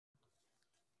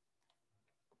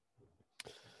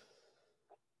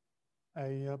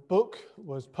A book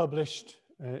was published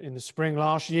in the spring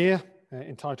last year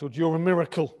entitled "You're a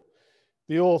Miracle."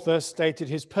 The author stated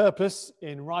his purpose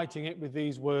in writing it with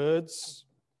these words: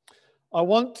 "I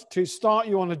want to start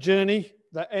you on a journey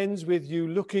that ends with you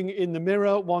looking in the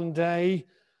mirror one day,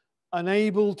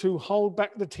 unable to hold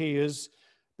back the tears,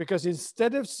 because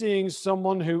instead of seeing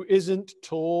someone who isn't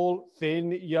tall,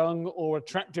 thin, young, or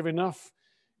attractive enough,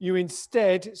 you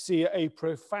instead see a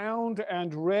profound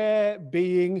and rare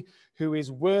being who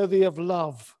is worthy of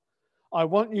love. I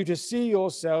want you to see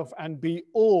yourself and be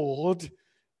awed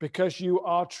because you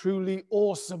are truly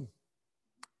awesome."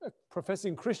 A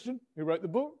professing Christian who wrote the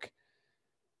book.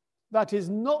 That is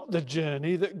not the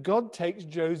journey that God takes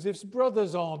Joseph's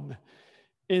brothers on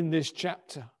in this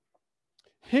chapter.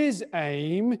 His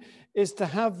aim is to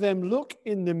have them look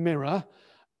in the mirror,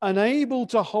 unable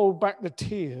to hold back the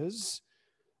tears,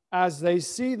 as they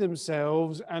see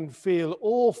themselves and feel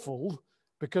awful,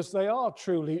 because they are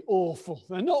truly awful.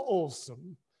 They're not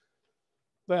awesome.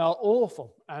 They are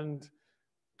awful. And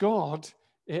God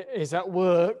is at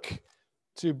work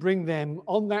to bring them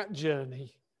on that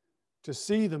journey to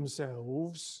see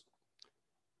themselves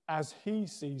as He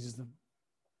sees them.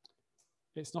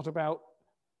 It's not about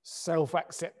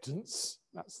self-acceptance.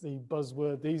 That's the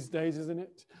buzzword these days, isn't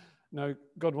it? No,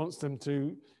 God wants them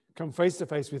to come face to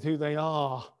face with who they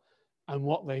are and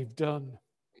what they've done.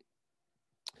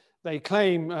 They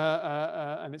claim,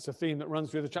 and it's a theme that runs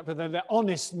through the chapter, they're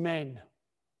honest men.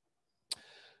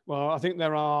 Well, I think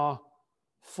there are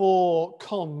 4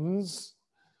 cons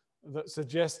that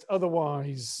suggest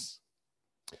otherwise.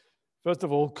 First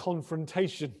of all,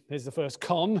 confrontation. Here's the first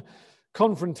con.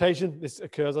 Confrontation. This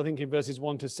occurs, I think, in verses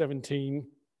 1 to 17.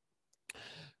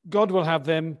 God will have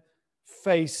them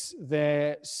face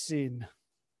their sin.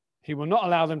 He will not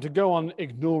allow them to go on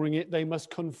ignoring it. They must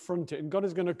confront it. And God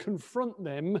is going to confront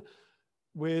them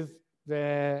with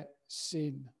their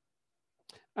sin.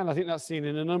 And I think that's seen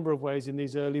in a number of ways in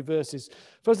these early verses.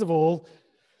 First of all,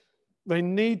 they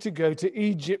need to go to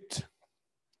Egypt.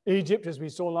 Egypt, as we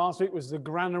saw last week, was the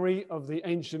granary of the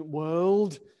ancient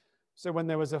world. So when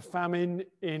there was a famine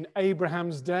in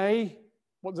Abraham's day,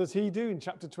 what does he do in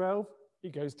chapter 12? He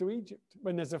goes to Egypt.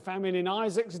 When there's a famine in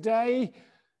Isaac's day,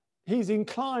 he's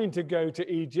inclined to go to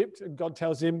Egypt, and God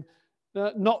tells him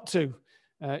not to.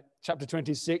 Chapter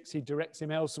 26, he directs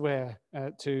him elsewhere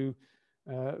to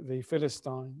the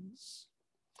Philistines.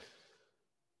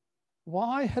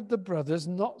 Why had the brothers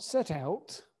not set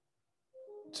out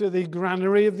to the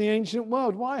granary of the ancient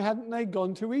world? Why hadn't they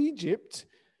gone to Egypt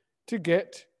to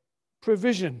get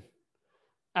provision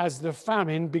as the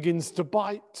famine begins to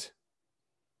bite?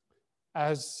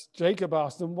 As Jacob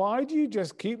asked them, why do you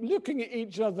just keep looking at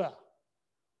each other?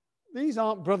 These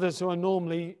aren't brothers who are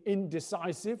normally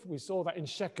indecisive. We saw that in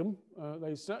Shechem.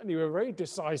 They certainly were very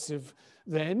decisive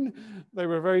then. They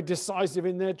were very decisive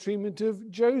in their treatment of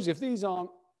Joseph. These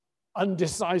aren't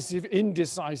undecisive,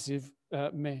 indecisive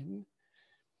men.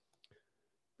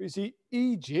 But you see,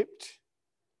 Egypt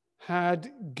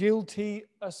had guilty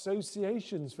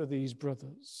associations for these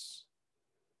brothers.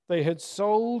 They had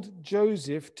sold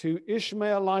Joseph to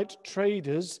Ishmaelite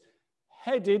traders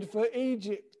headed for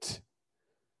Egypt.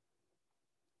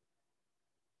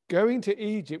 Going to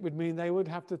Egypt would mean they would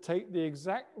have to take the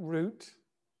exact route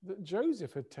that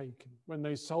Joseph had taken when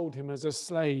they sold him as a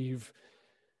slave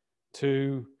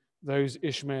to those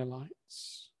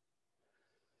Ishmaelites.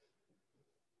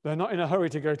 They're not in a hurry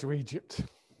to go to Egypt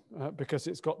because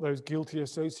it's got those guilty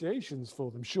associations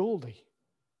for them, surely.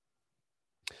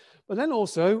 But then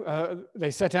also,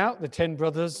 they set out, the 10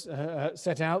 brothers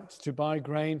set out to buy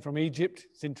grain from Egypt.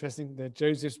 It's interesting, they're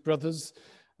Joseph's brothers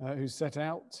who set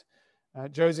out.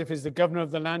 Joseph is the governor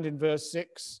of the land in verse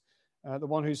 6, the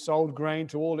one who sold grain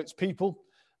to all its people.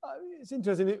 It's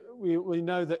interesting, we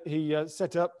know that he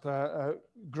set up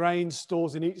grain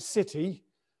stores in each city.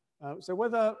 So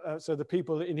the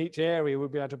people in each area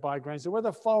would be able to buy grain. So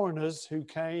whether foreigners who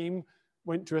came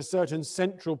went to a certain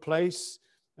central place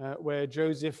where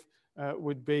Joseph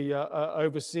would be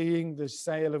overseeing the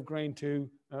sale of grain to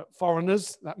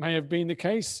foreigners. That may have been the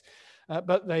case,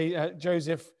 but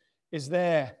Joseph is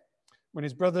there. When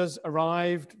his brothers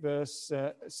arrived, verse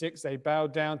 6, they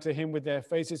bowed down to him with their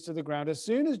faces to the ground. As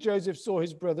soon as Joseph saw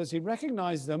his brothers, he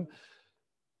recognized them,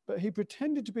 but he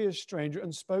pretended to be a stranger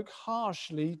and spoke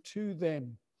harshly to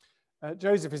them.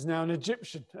 Joseph is now an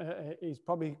Egyptian. He's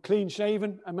probably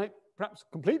clean-shaven and perhaps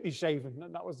completely shaven.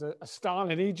 That was a style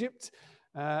in Egypt.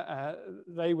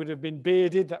 They would have been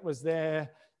bearded. That was their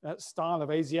style of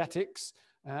Asiatics.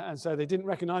 And so they didn't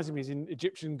recognize him. He's in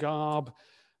Egyptian garb.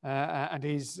 And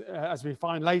he's, as we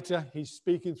find later, he's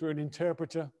speaking through an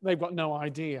interpreter. They've got no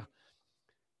idea.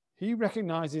 He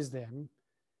recognizes them.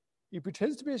 He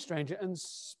pretends to be a stranger and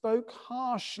spoke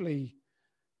harshly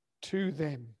to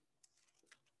them.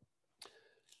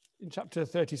 In chapter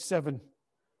 37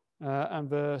 and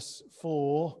verse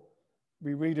 4,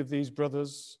 we read of these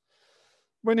brothers.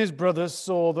 When his brothers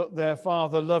saw that their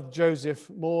father loved Joseph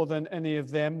more than any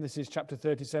of them, this is chapter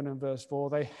 37 and verse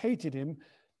 4, they hated him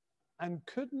and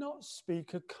could not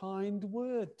speak a kind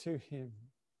word to him.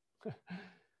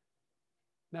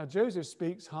 Now, Joseph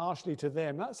speaks harshly to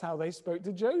them. That's how they spoke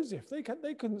to Joseph. They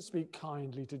couldn't speak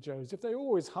kindly to Joseph. They were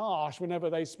always harsh whenever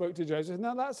they spoke to Joseph.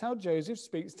 Now, that's how Joseph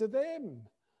speaks to them.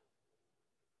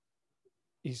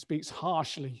 He speaks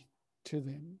harshly to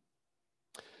them.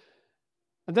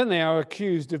 And then they are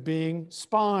accused of being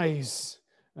spies.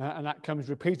 And that comes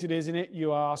repeated, isn't it?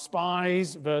 You are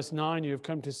spies. Verse 9, you have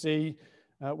come to see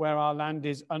where our land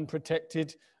is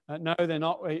unprotected. No, they're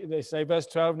not. They say, verse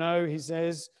 12, no, he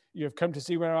says, you have come to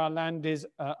see where our land is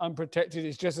unprotected.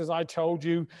 It's just as I told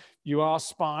you, you are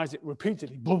spies. It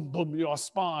repeatedly, boom, boom, you are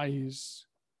spies.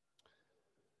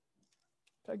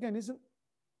 But again, isn't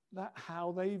that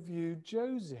how they viewed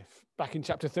Joseph? Back in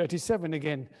chapter 37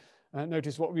 again.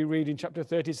 Notice what we read in chapter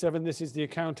 37. This is the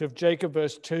account of Jacob,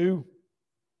 verse 2.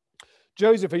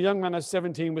 Joseph, a young man of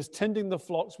 17, was tending the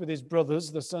flocks with his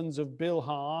brothers, the sons of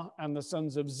Bilhah and the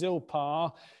sons of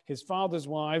Zilpah, his father's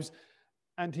wives,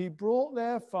 and he brought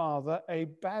their father a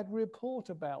bad report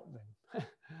about them.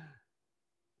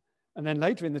 And then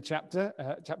later in the chapter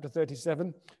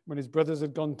 37, when his brothers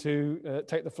had gone to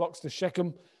take the flocks to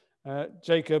Shechem,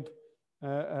 Jacob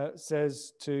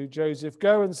says to Joseph,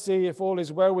 go and see if all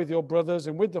is well with your brothers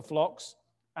and with the flocks,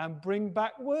 and bring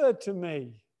back word to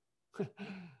me.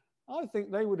 I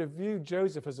think they would have viewed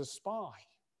Joseph as a spy.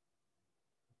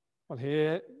 Well,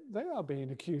 here they are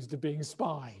being accused of being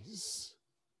spies.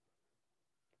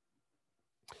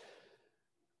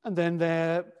 And then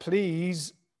their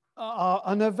pleas are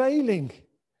unavailing.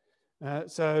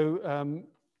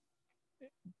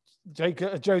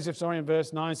 Joseph, in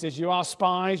verse 9 says, you are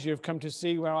spies, you have come to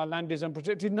see where our land is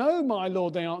unprotected. No, my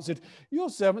lord, they answered, your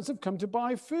servants have come to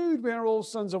buy food. We are all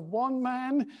sons of one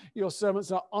man. Your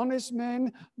servants are honest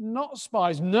men, not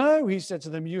spies. No, he said to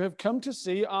them, you have come to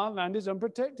see our land is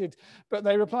unprotected. But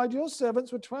they replied, your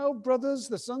servants were 12 brothers,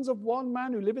 the sons of one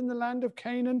man who live in the land of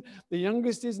Canaan. The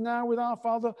youngest is now with our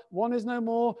father. One is no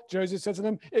more. Joseph said to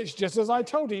them, it's just as I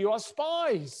told you, you are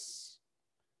spies.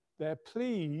 Their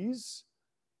pleas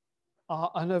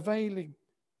are unavailing.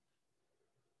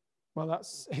 Well,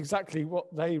 that's exactly what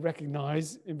they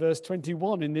recognize in verse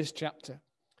 21 in this chapter.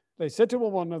 They said to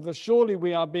one another, surely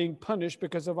we are being punished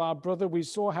because of our brother. We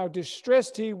saw how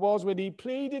distressed he was when he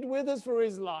pleaded with us for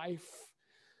his life,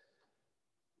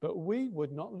 but we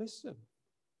would not listen.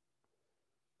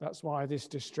 That's why this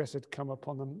distress had come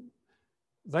upon them.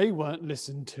 They weren't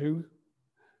listened to.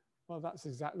 Well, that's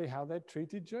exactly how they'd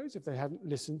treated Joseph. They hadn't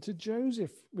listened to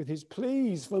Joseph with his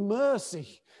pleas for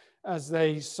mercy as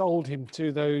they sold him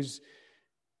to those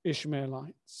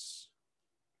Ishmaelites.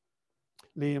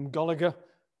 Liam Gallagher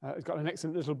has got an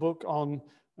excellent little book on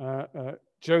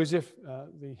Joseph,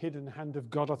 The Hidden Hand of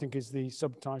God, I think is the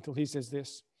subtitle. He says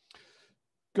this: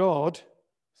 God,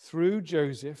 through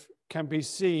Joseph, can be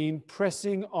seen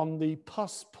pressing on the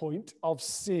pus point of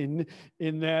sin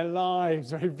in their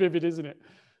lives. Very vivid, isn't it?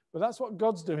 But that's what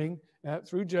God's doing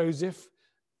through Joseph.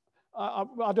 I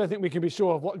don't think we can be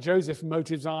sure of what Joseph's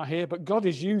motives are here, but God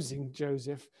is using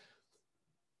Joseph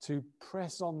to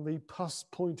press on the pus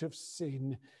point of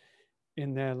sin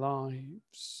in their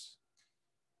lives.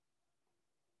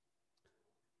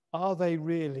 Are they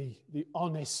really the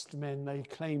honest men they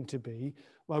claim to be?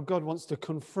 Well, God wants to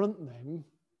confront them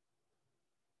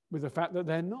with the fact that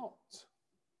they're not.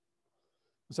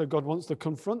 So God wants to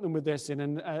confront them with their sin,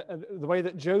 and the way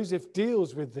that Joseph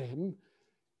deals with them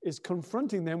is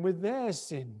confronting them with their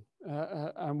sin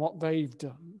and what they've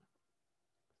done.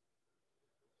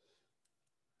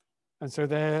 And so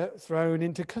they're thrown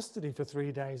into custody for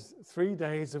 3 days, 3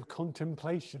 days of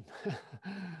contemplation.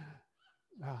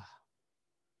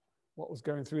 What was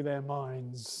going through their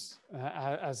minds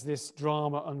as this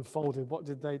drama unfolded? What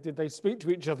did they speak to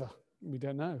each other? We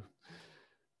don't know.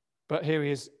 But here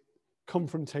he is.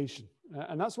 Confrontation.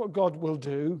 And that's what God will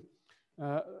do.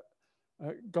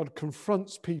 God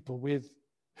confronts people with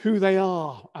who they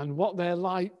are and what they're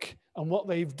like and what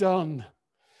they've done.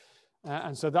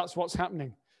 And so that's what's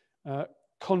happening.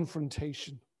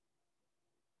 Confrontation.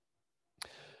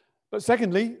 But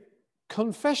secondly,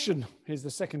 confession. Here's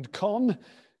the second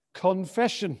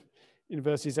confession in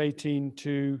verses 18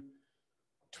 to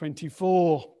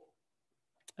 24.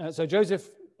 So Joseph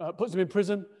puts them in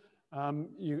prison.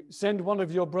 You send one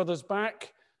of your brothers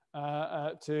back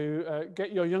to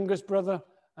get your youngest brother,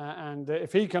 and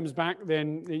if he comes back,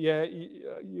 then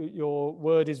your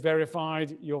word is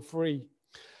verified, you're free.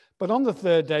 But on the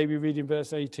third day, we read in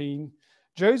verse 18,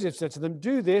 Joseph said to them,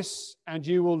 do this and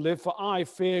you will live, for I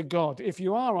fear God. If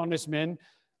you are honest men,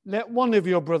 let one of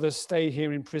your brothers stay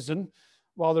here in prison,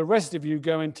 while the rest of you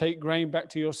go and take grain back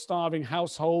to your starving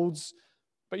households.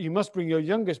 But you must bring your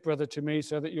youngest brother to me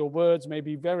so that your words may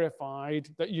be verified,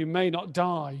 that you may not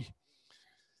die.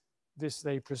 This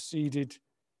they proceeded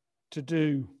to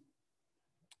do.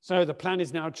 So the plan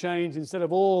is now changed. Instead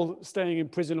of all staying in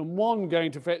prison and one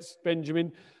going to fetch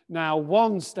Benjamin, now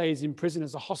one stays in prison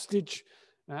as a hostage,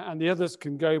 and the others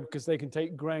can go because they can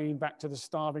take grain back to the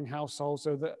starving household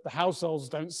so that the households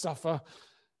don't suffer,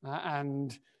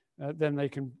 and then they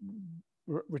can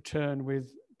return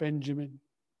with Benjamin.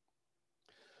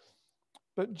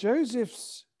 But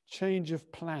Joseph's change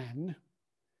of plan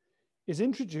is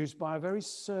introduced by a very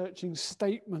searching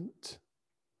statement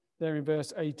there in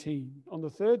verse 18. On the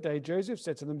third day, Joseph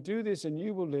said to them, do this and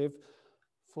you will live,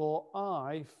 for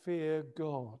I fear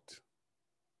God.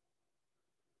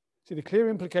 See, the clear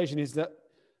implication is that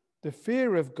the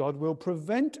fear of God will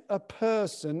prevent a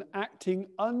person acting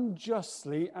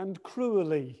unjustly and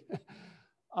cruelly.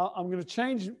 I'm going to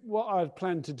change what I had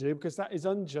planned to do because that is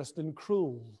unjust and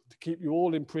cruel, to keep you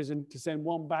all in prison, to send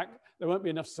one back. There won't be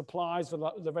enough supplies for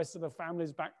the rest of the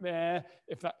families back there,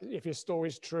 if your story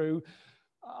is true.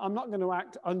 I'm not going to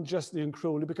act unjustly and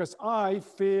cruelly because I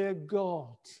fear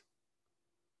God.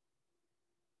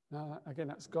 Now, again,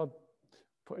 that's God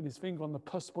putting his finger on the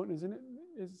pus point, isn't it?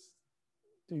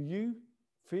 Do you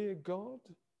fear God?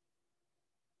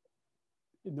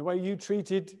 In the way you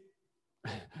treated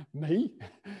me,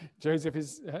 Joseph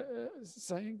is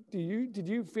saying, did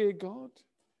you fear God?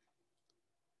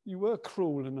 You were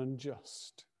cruel and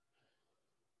unjust.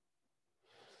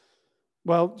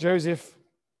 Well, Joseph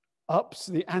ups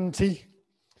the ante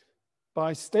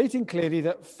by stating clearly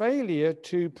that failure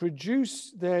to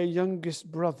produce their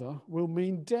youngest brother will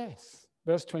mean death.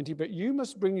 Verse 20, but you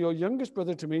must bring your youngest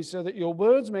brother to me so that your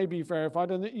words may be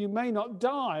verified and that you may not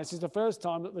die. This is the first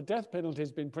time that the death penalty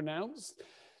has been pronounced.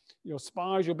 Your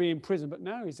spies, you'll be in prison. But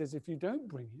now he says, if you don't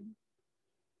bring him,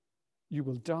 you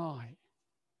will die.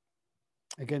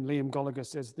 Again, Liam Gallagher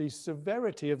says, the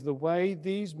severity of the way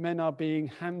these men are being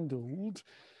handled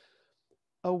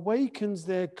awakens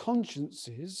their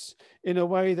consciences in a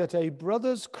way that a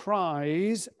brother's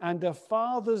cries and a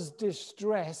father's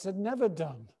distress had never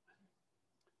done.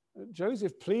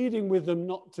 Joseph pleading with them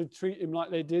not to treat him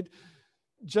like they did.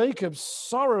 Jacob's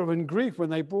sorrow and grief when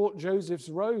they brought Joseph's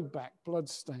robe back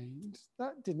bloodstained.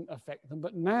 That didn't affect them,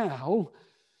 but now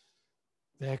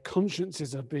their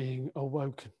consciences are being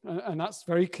awoken. And that's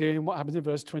very clear in what happens in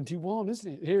verse 21,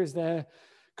 isn't it? Here is their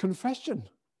confession.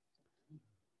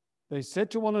 They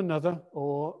said to one another,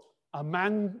 or a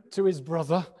man to his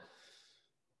brother,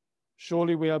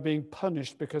 surely we are being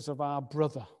punished because of our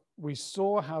brother. We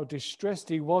saw how distressed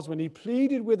he was when he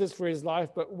pleaded with us for his life,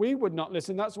 but we would not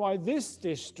listen. That's why this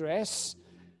distress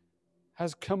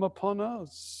has come upon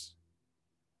us.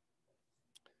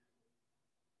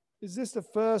 Is this the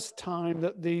first time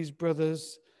that these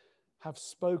brothers have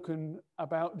spoken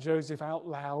about Joseph out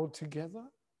loud together?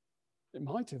 It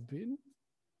might have been.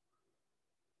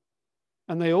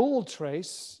 And they all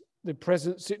trace the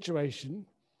present situation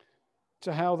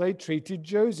to how they treated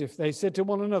Joseph. They said to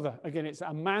one another, again, it's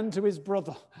a man to his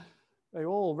brother. They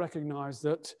all recognize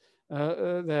that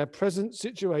their present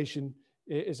situation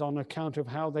is on account of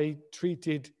how they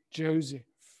treated Joseph.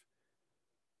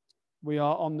 We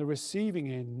are on the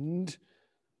receiving end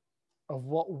of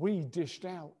what we dished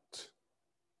out.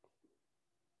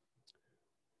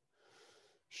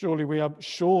 Surely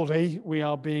we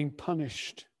are being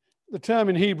punished. The term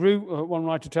in Hebrew, one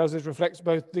writer tells us, reflects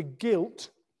both the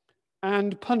guilt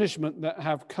and punishment that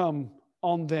have come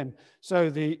on them. So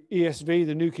the ESV,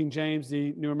 the New King James,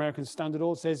 the New American Standard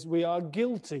all says we are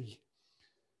guilty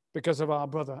because of our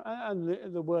brother.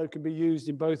 And the word can be used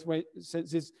in both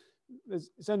senses.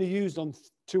 It's only used on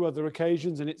two other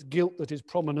occasions, and it's guilt that is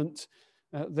prominent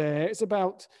there. It's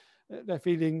about their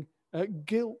feeling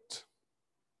guilt.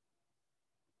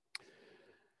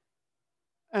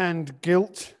 And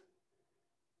guilt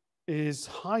is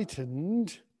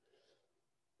heightened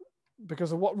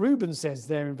because of what Reuben says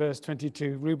there in verse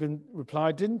 22. Reuben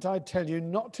replied, didn't I tell you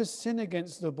not to sin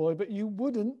against the boy, but you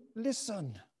wouldn't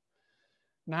listen.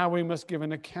 Now we must give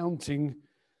an accounting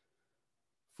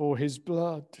for his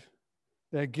blood.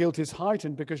 Their guilt is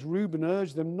heightened because Reuben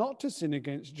urged them not to sin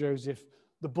against Joseph,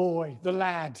 the boy, the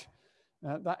lad.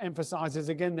 That emphasizes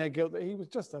again their guilt, that he was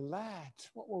just a lad.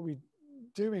 What were we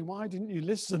doing? Why didn't you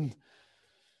listen?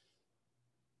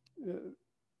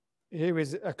 here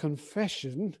is a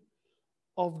confession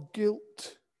of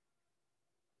guilt.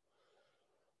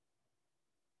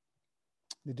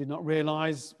 They did not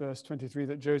realize, verse 23,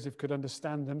 that Joseph could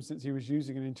understand them since he was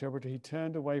using an interpreter. He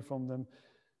turned away from them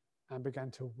and began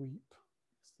to weep.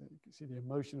 So you can see the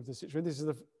emotion of the situation. This is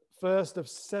the first of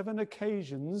 7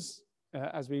 occasions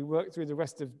as we work through the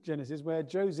rest of Genesis where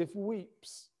Joseph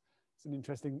weeps. It's an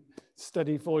interesting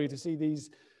study for you to see these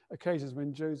occasions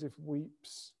when Joseph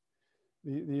weeps.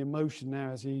 The emotion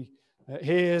now as he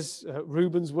hears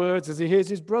Reuben's words, as he hears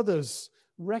his brothers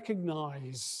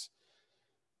recognize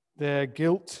their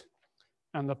guilt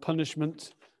and the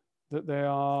punishment that they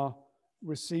are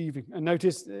receiving. And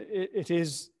notice it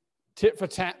is tit for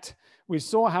tat. We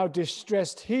saw how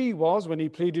distressed he was when he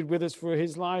pleaded with us for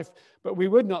his life, but we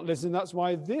would not listen. That's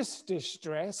why this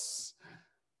distress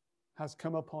has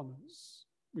come upon us.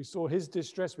 We saw his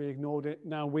distress, we ignored it.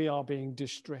 Now we are being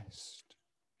distressed.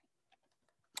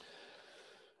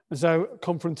 And so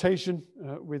confrontation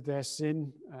with their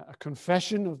sin, a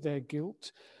confession of their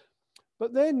guilt.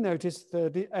 But then notice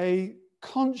thirdly, a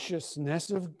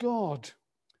consciousness of God.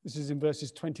 This is in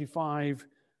verses 25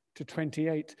 to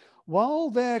 28. While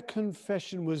their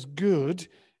confession was good,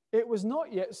 it was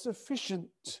not yet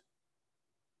sufficient,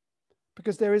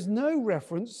 because there is no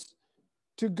reference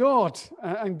to God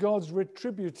and God's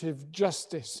retributive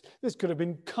justice. This could have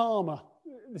been karma.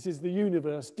 This is the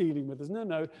universe dealing with us.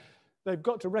 No, they've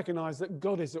got to recognize that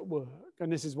God is at work.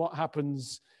 And this is what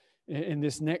happens in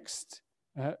this next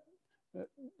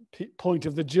point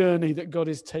of the journey that God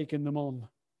has taken them on.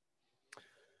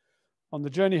 On the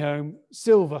journey home,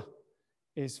 silver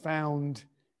is found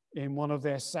in one of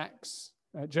their sacks.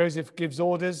 Joseph gives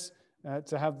orders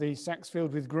to have the sacks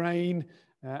filled with grain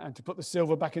and to put the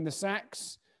silver back in the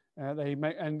sacks.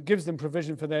 And gives them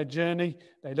provision for their journey.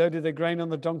 They loaded their grain on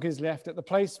the donkeys, left at the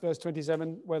place, verse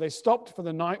 27, where they stopped for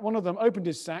the night. One of them opened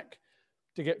his sack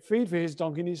to get feed for his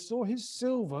donkey, and he saw his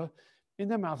silver in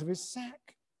the mouth of his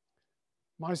sack.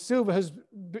 My silver has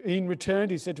been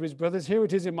returned, he said to his brothers. Here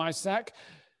it is in my sack.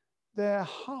 Their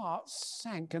hearts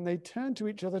sank, and they turned to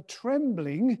each other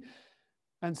trembling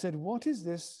and said, what is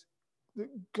this that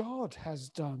God has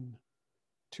done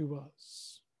to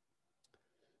us?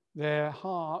 Their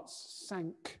hearts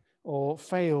sank or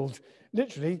failed.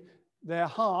 Literally, their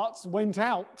hearts went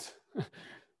out.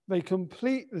 They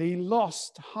completely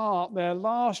lost heart. Their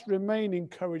last remaining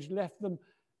courage left them,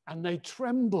 and they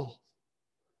tremble.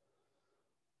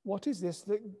 What is this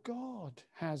that God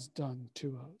has done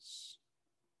to us?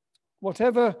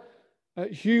 Whatever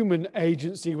human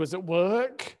agency was at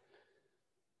work,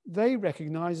 they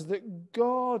recognized that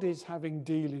God is having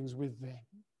dealings with them.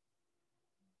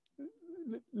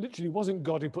 Literally wasn't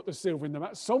God who put the silver in the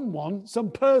mouth.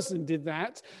 Some person did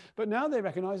that. But now they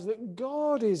recognize that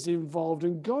God is involved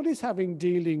and God is having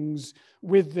dealings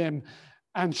with them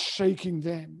and shaking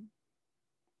them.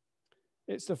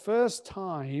 It's the first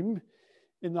time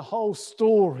in the whole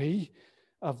story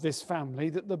of this family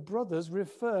that the brothers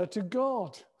refer to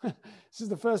God. This is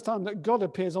the first time that God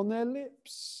appears on their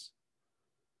lips.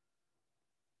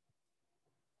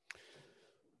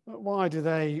 But why do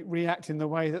they react in the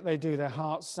way that they do? Their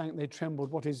hearts sank, they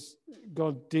trembled. What is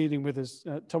God dealing with us?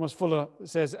 Thomas Fuller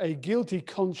says, a guilty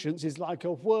conscience is like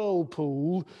a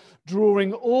whirlpool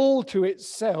drawing all to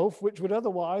itself which would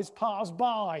otherwise pass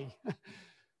by.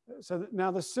 So that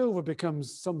now the silver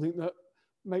becomes something that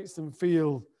makes them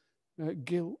feel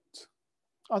guilt.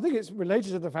 I think it's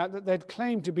related to the fact that they'd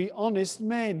claimed to be honest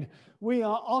men. We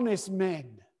are honest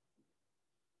men.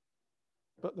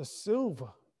 But the silver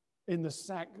in the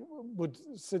sack would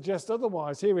suggest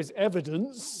otherwise. Here is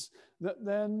evidence that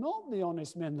they're not the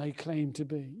honest men they claim to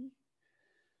be.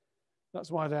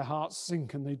 That's why their hearts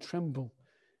sink and they tremble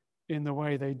in the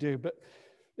way they do. But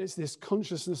it's this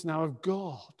consciousness now of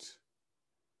God.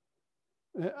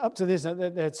 Up to this,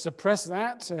 they'd suppressed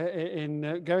that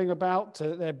in going about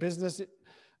their business.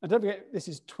 And don't forget, this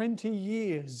is 20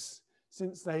 years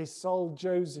since they sold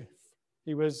Joseph.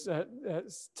 He was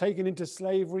taken into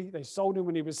slavery. They sold him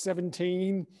when he was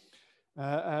 17.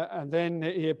 And then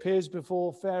he appears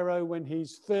before Pharaoh when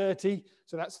he's 30.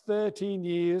 So that's 13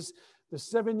 years. The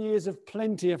 7 years of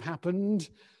plenty have happened.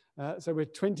 So we're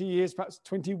 20 years, perhaps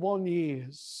 21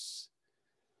 years.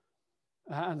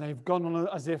 And they've gone on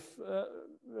as if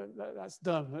that's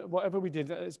done. Whatever we did,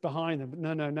 it's behind them. But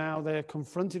no, now they're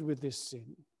confronted with this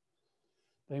sin.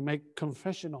 They make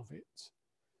confession of it.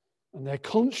 And they're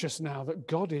conscious now that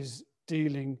God is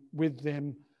dealing with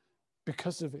them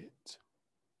because of it.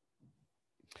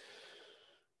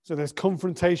 So there's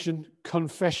confrontation,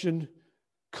 confession,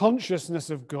 consciousness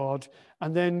of God,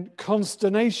 and then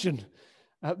consternation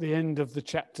at the end of the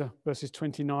chapter, verses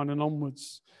 29 and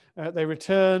onwards. They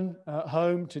return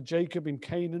home to Jacob in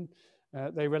Canaan.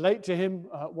 They relate to him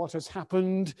what has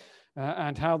happened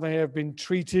and how they have been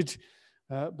treated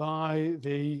by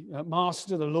the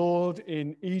master, the Lord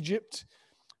in Egypt,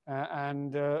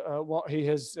 and what he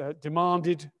has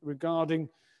demanded regarding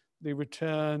the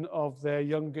return of their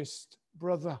youngest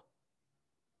brother.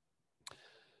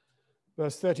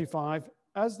 Verse 35,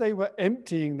 as they were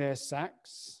emptying their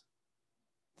sacks,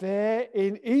 there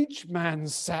in each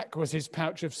man's sack was his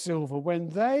pouch of silver. When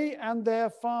they and their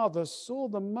father saw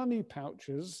the money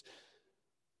pouches,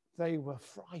 they were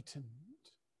frightened.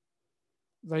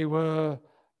 They were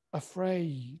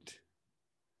afraid.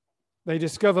 They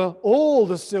discover all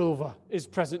the silver is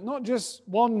present, not just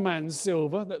one man's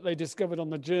silver that they discovered on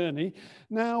the journey.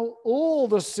 Now all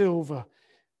the silver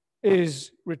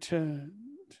is returned.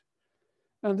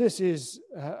 And this is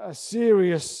a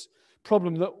serious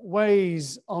problem that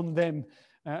weighs on them.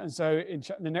 And so in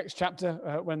the next chapter,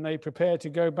 when they prepare to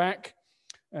go back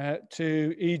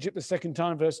to Egypt the second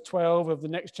time, verse 12 of the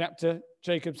next chapter,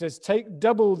 Jacob says, take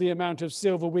double the amount of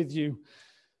silver with you,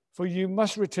 for you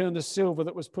must return the silver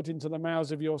that was put into the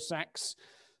mouths of your sacks.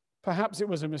 Perhaps it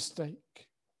was a mistake.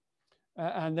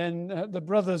 And then the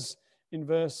brothers in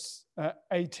verse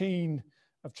 18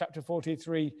 of chapter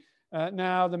 43,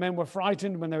 now the men were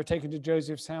frightened when they were taken to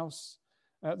Joseph's house.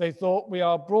 They thought, we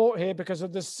are brought here because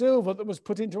of the silver that was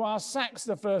put into our sacks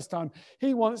the first time.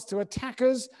 He wants to attack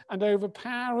us and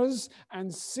overpower us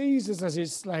and seize us as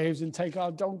his slaves and take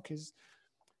our donkeys.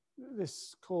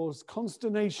 This caused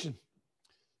consternation.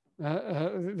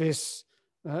 The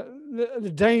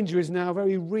danger is now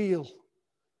very real,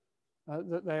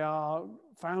 that they are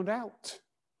found out.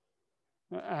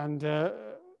 And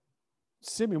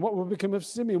Simeon, what will become of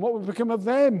Simeon? What will become of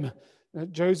them?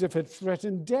 Joseph had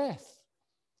threatened death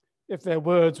if their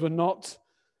words were not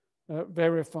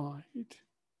verified.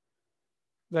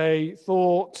 They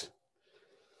thought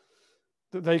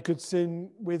that they could sin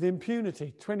with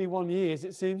impunity. 21 years,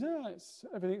 it seems,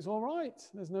 everything's all right.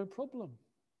 There's no problem.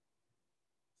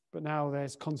 But now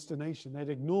there's consternation. They'd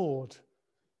ignored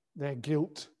their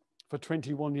guilt for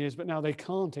 21 years, but now they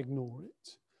can't ignore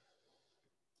it.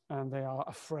 And they are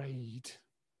afraid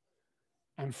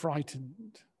and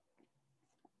frightened.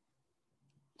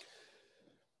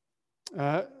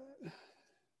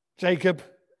 Jacob,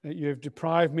 you have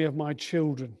deprived me of my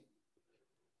children.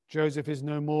 Joseph is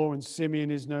no more and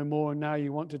Simeon is no more, and now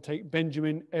you want to take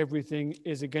Benjamin. Everything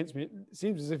is against me. It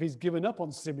seems as if he's given up on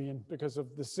Simeon because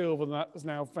of the silver that is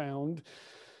now found.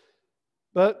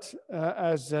 But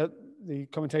as the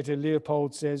commentator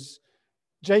Leopold says,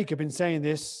 Jacob, in saying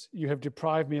this, you have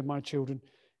deprived me of my children,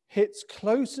 hits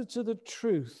closer to the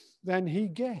truth than he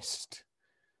guessed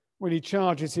when he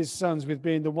charges his sons with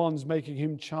being the ones making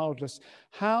him childless.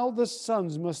 How the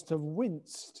sons must have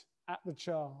winced at the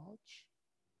charge.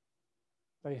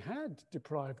 They had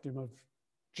deprived him of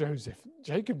Joseph.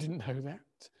 Jacob didn't know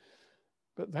that,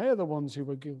 but they're the ones who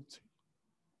were guilty.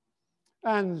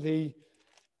 And the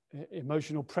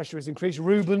emotional pressure is increased.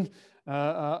 Reuben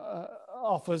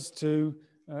offers to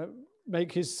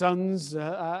make his sons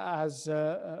as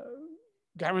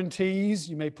guarantees.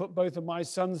 You may put both of my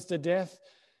sons to death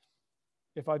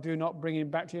if I do not bring him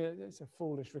back to you. It's a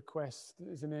foolish request,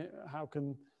 isn't it? How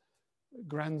can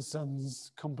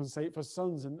grandsons compensate for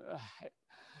sons?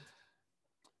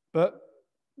 But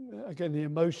again, the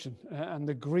emotion and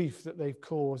the grief that they've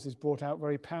caused is brought out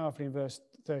very powerfully in verse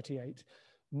 38.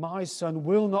 My son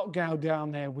will not go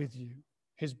down there with you.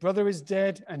 His brother is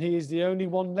dead and he is the only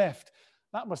one left.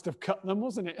 That must have cut them,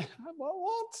 wasn't it?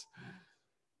 What?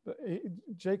 But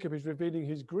Jacob is revealing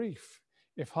his grief.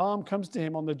 If harm comes to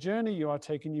him on the journey you are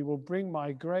taking, you will bring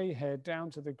my grey hair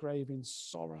down to the grave in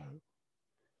sorrow.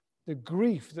 The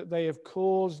grief that they have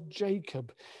caused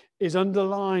Jacob is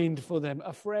underlined for them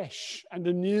afresh and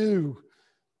anew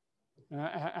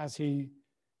as he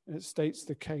states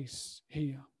the case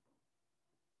here.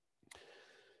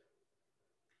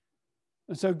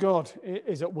 And so God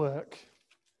is at work.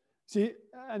 See,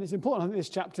 and it's important in this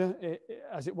chapter,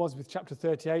 as it was with chapter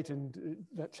 38 and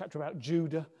that chapter about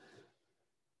Judah,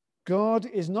 God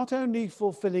is not only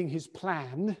fulfilling his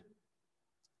plan,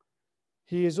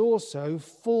 he is also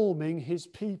forming his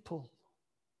people.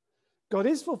 God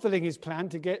is fulfilling his plan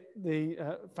to get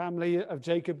the family of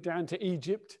Jacob down to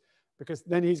Egypt, because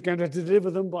then he's going to deliver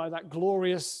them by that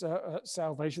glorious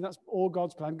salvation. That's all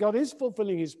God's plan. God is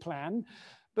fulfilling his plan,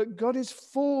 but God is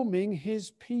forming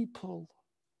his people.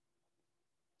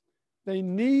 They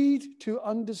need to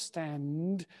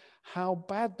understand how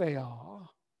bad they are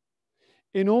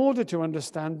in order to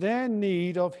understand their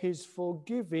need of his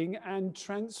forgiving and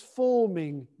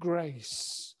transforming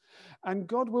grace. And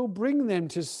God will bring them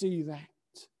to see that,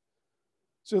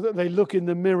 so that they look in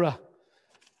the mirror,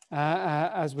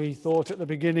 as we thought at the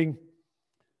beginning,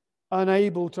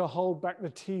 unable to hold back the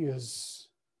tears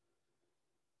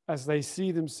as they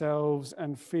see themselves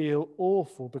and feel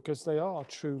awful, because they are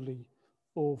truly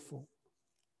awful.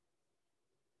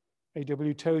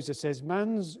 A.W. Tozer says,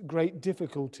 man's great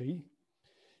difficulty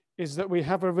is that we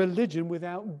have a religion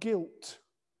without guilt.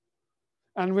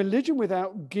 And religion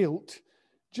without guilt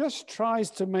just tries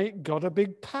to make God a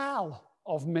big pal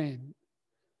of men.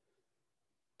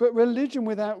 But religion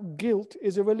without guilt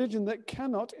is a religion that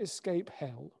cannot escape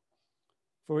hell,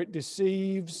 for it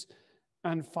deceives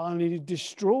and finally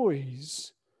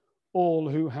destroys all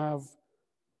who have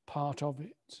part of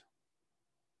it.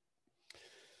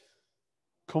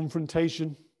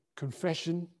 Confrontation,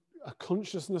 confession, a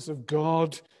consciousness of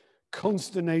God,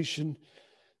 consternation,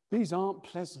 these aren't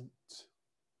pleasant,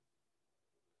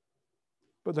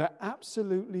 but they're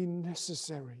absolutely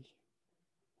necessary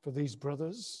for these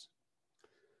brothers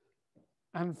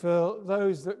and for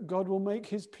those that God will make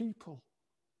his people.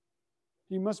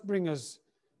 He must bring us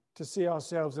to see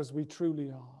ourselves as we truly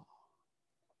are.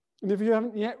 And if you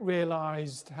haven't yet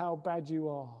realized how bad you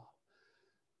are,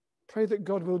 pray that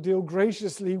God will deal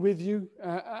graciously with you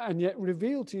and yet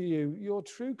reveal to you your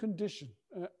true condition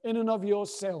in and of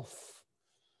yourself.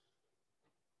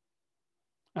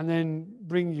 And then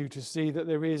bring you to see that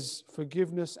there is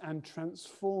forgiveness and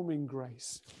transforming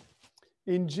grace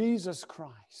in Jesus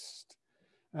Christ.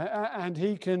 And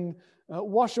he can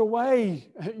wash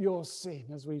away your sin,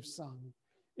 as we've sung,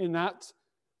 in that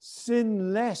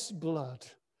sinless blood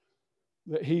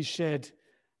that he shed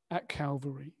at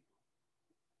Calvary.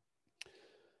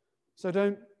 So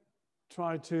don't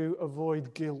try to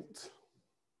avoid guilt.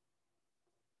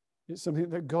 It's something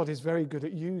that God is very good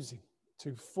at using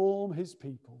to form his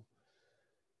people,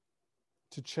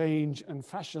 to change and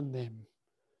fashion them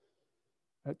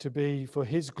to be for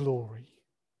his glory.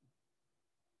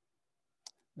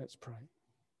 Let's pray.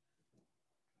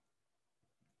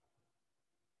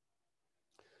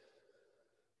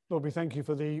 Lord, we thank you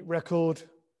for the record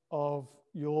of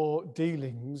your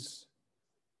dealings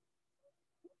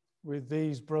with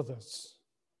these brothers.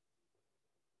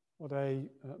 What a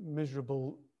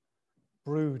miserable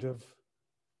brood of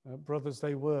brothers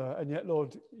they were. And yet,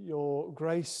 Lord, your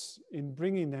grace in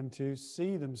bringing them to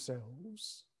see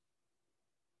themselves.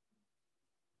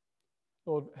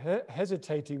 Lord,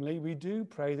 hesitatingly, we do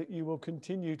pray that you will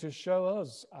continue to show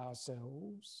us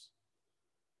ourselves.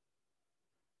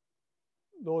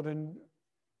 Lord, and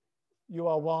you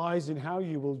are wise in how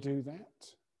you will do that.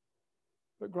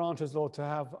 But grant us, Lord, to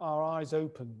have our eyes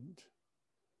opened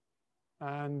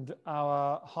and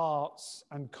our hearts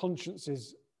and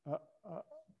consciences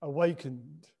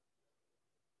awakened,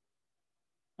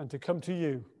 and to come to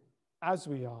you as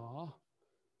we are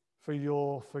for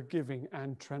your forgiving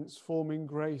and transforming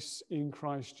grace in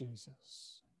Christ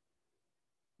Jesus.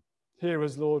 Hear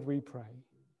us, Lord, we pray,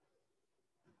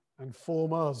 and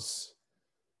form us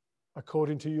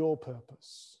according to your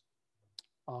purpose.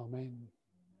 Amen.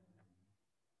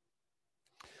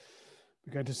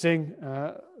 We're going to sing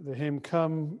the hymn,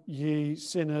 Come Ye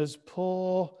Sinners,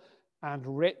 Poor and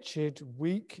Wretched,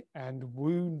 Weak and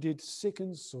Wounded, Sick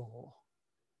and Sore.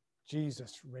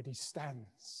 Jesus ready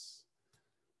stands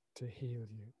to heal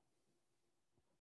you.